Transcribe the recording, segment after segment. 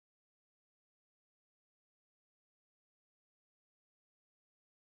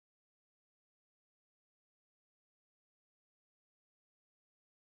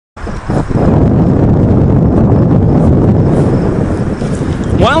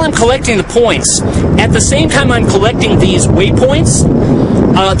while I'm collecting the points, at the same time I'm collecting these waypoints,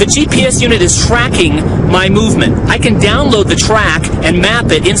 the GPS unit is tracking my movement. I can download the track and map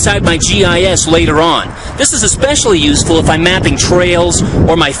it inside my GIS later on. This is especially useful if I'm mapping trails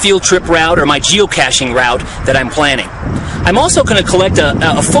or my field trip route or my geocaching route that I'm planning. I'm also going to collect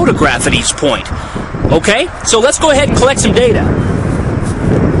a photograph at each point. Okay, so let's go ahead and collect some data.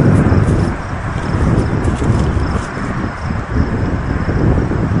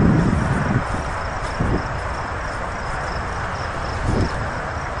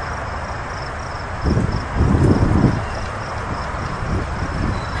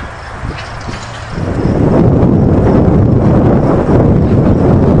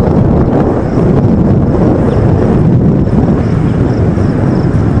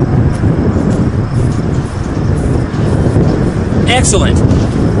 Excellent.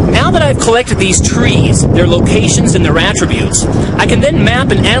 Now that I've collected these trees, their locations and their attributes, I can then map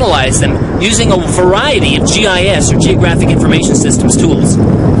and analyze them using a variety of GIS or Geographic Information Systems tools.